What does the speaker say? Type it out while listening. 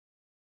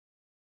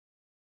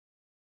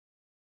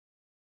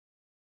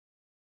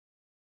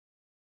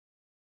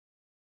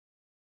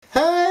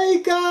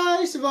Hey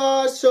guys,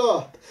 what's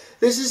up?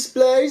 This is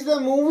Blaze the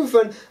Movie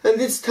Fan, and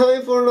it's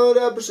time for another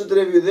episode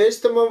review. This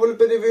time I will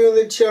be reviewing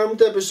the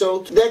charmed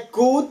episode, The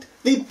Good,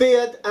 the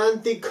Bad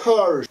and the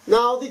Curse.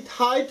 Now the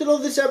title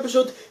of this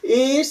episode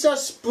is a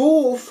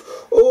spoof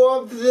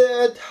of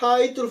the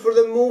title for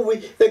the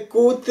movie The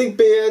Good, the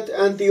Bad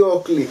and the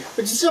Ugly,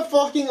 which is a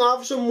fucking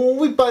awesome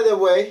movie by the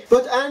way.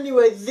 But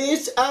anyway,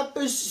 this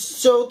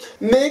episode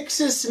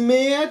mixes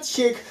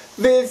magic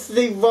with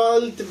the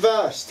Wild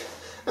West.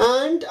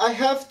 And I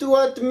have to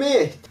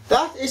admit,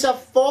 that is a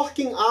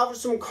fucking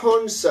awesome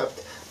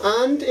concept,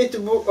 and it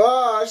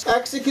was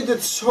executed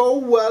so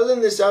well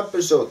in this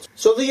episode.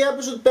 So the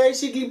episode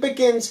basically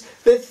begins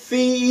with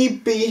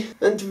Phoebe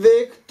and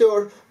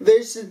Victor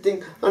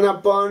visiting an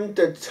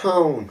abandoned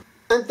town.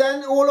 And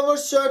then all of a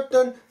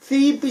sudden,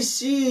 Phoebe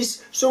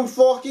sees some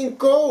fucking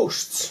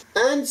ghosts.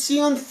 And she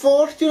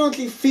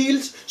unfortunately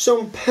feels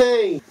some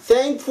pain.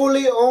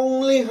 Thankfully,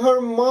 only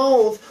her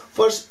mouth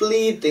was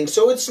bleeding,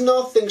 so it's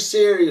nothing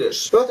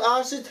serious. But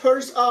as it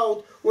turns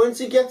out, when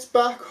she gets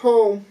back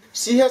home,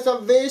 she has a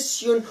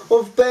vision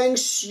of being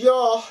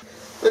shot.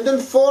 And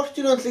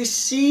unfortunately,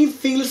 she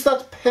feels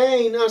that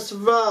pain as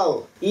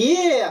well.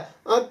 Yeah,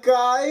 a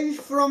guy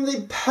from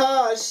the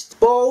past,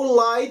 Bo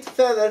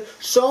Lightfeather,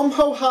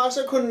 somehow has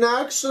a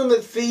connection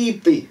with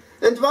Phoebe.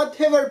 And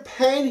whatever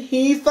pain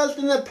he felt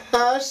in the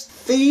past,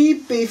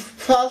 Phoebe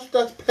felt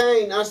that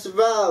pain as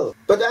well.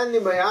 But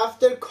anyway,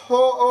 after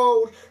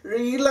Cole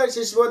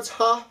realizes what's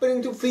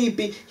happening to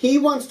Phoebe, he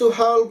wants to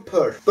help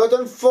her. But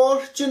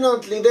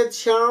unfortunately, the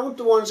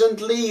Charmed Ones and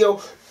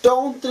Leo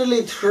don't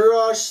really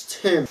trust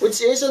him,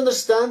 which is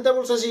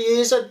understandable since he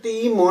is a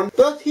demon,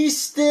 but he's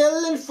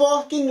still in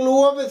fucking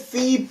love with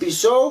Phoebe,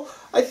 so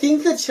I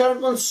think the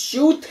Charmed Ones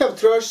should have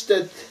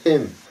trusted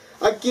him.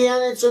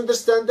 Again, it's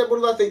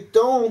understandable that they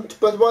don't,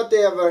 but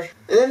whatever.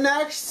 In the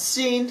next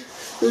scene,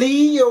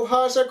 Leo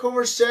has a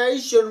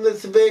conversation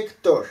with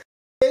Victor.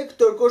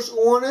 Victor goes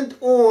on and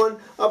on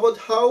about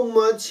how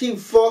much he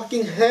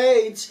fucking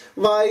hates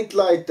white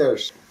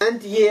lighters.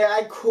 And yeah,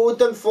 I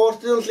could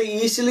unfortunately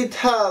easily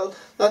tell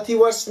that he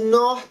was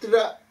not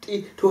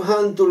ready to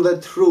handle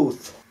the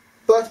truth.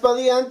 But by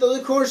the end of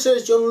the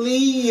conversation,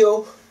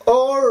 Leo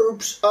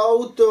orbs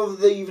out of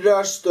the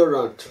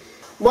restaurant.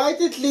 Why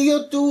did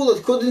Leo do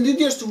that? Couldn't he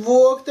just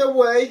walked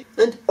away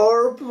and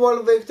orb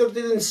while Victor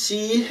didn't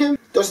see him?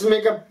 Doesn't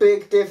make a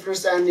big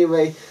difference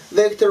anyway.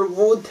 Victor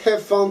would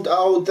have found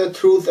out the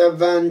truth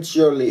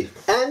eventually.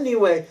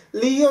 Anyway,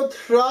 Leo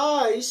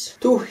tries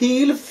to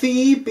heal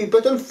Phoebe,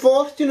 but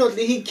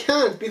unfortunately he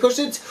can't, because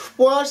it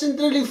wasn't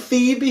really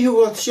Phoebe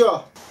who got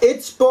shot.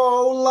 It's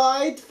Bo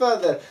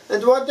Lightfeather,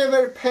 and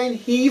whatever pain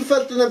he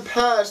felt in the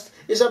past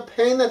is a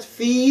pain that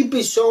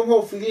Phoebe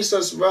somehow feels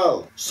as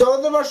well. So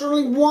there was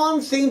only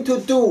one thing to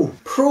do.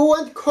 Prue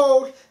and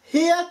Cole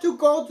had to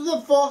go to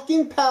the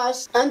fucking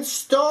past and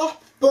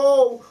stop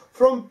Bo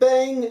from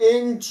being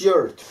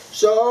injured.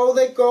 So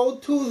they go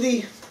to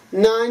the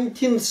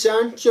 19th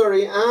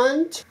century,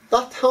 and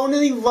that town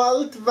in the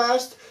Wild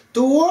West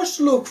does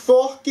look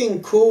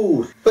fucking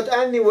cool. But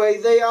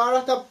anyway, they are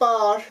at a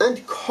bar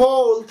and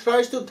Cole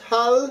tries to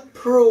tell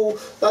Prue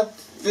that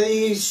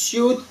they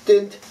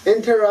shouldn't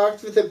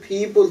interact with the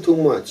people too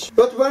much.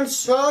 But when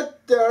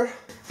Sutter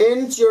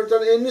injured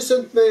an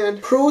innocent man,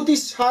 Prue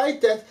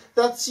decided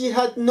that she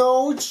had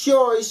no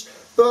choice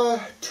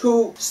but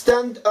to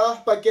stand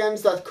up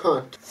against that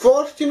cunt.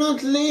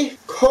 Fortunately,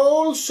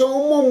 Cole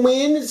somehow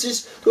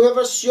manages to have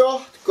a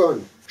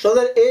shotgun, so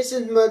there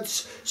isn't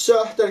much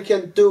Sutter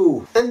can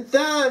do. And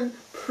then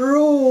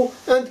Prue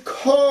and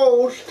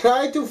Cole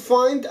try to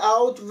find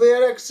out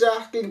where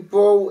exactly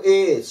Bo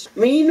is.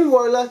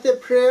 Meanwhile, at the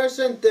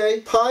present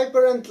day,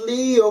 Piper and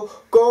Leo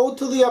go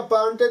to the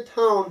abandoned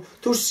town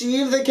to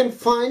see if they can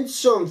find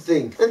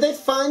something. And they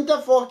find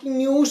a fucking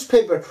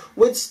newspaper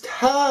which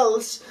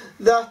tells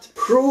that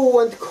Prue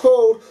and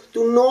Cole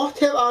do not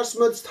have as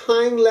much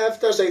time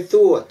left as I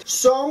thought.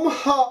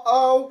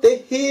 Somehow they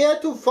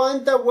had to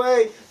find a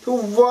way to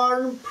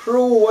warn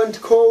Prue and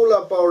Cole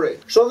about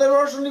it. So there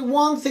was only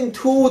one thing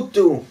to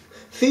do.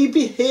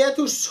 Phoebe had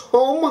to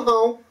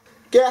somehow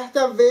get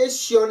a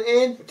vision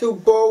into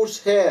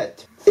Bo's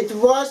head. It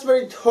was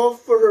very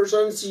tough for her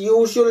since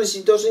usually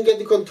she doesn't get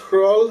to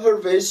control her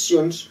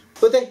visions,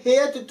 but they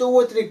had to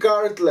do it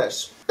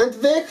regardless. And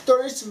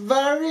Victor is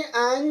very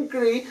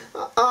angry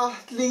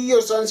at Leo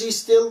since he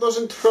still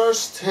doesn't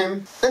trust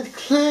him, and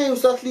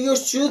claims that Leo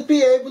should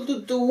be able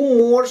to do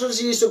more since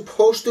he is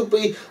supposed to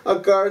be a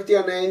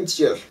guardian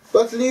angel.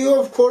 But Leo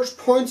of course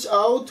points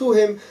out to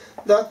him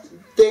that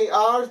they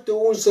are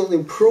doing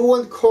something. Prue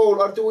and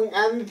Cole are doing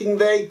anything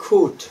they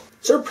could.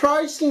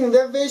 Surprisingly,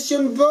 the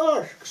vision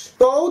works.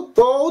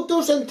 Bo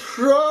doesn't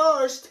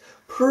trust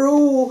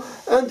Prue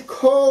and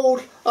Cole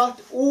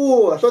at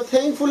all, but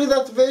thankfully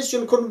that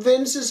vision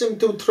convinces him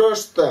to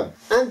trust them.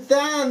 And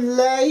then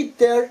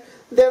later,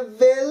 the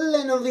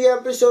villain of the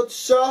episode,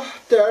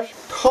 Sutter,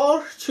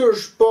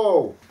 tortures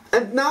Bo.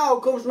 And now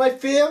comes my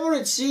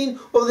favorite scene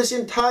of this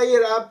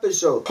entire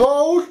episode.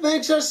 Colt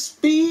makes a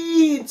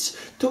speech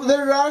to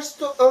the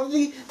rest of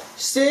the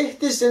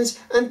citizens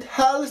and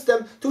tells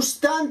them to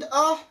stand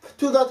up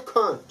to that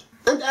cunt.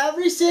 And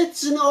every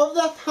citizen of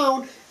that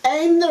town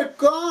aim their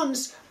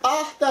guns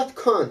at that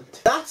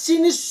cunt. That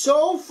scene is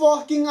so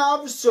fucking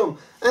awesome,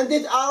 and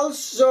it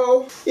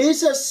also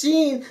is a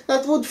scene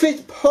that would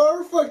fit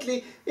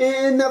perfectly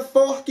in a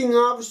fucking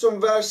awesome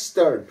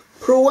western.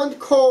 Prue and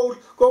Colt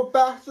go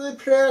back to the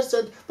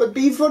present, but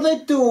before they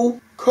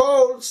do,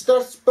 Colt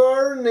starts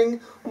burning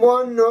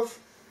one of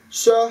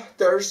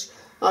Sutter's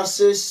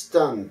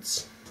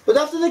assistants. But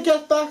after they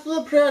get back to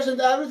the present,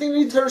 everything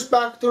returns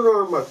back to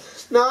normal.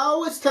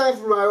 Now it's time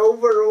for my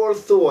overall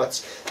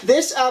thoughts.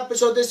 This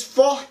episode is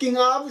fucking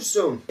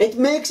awesome. It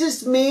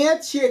mixes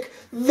magic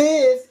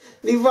with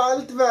the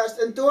Wild West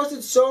and does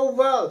it so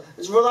well.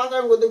 And so for that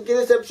I'm going to give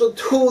this episode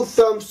 2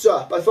 thumbs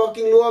up. I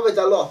fucking love it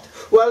a lot.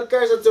 Well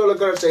guys, that's all I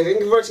gotta say. Thank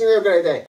you for watching. Have a great day.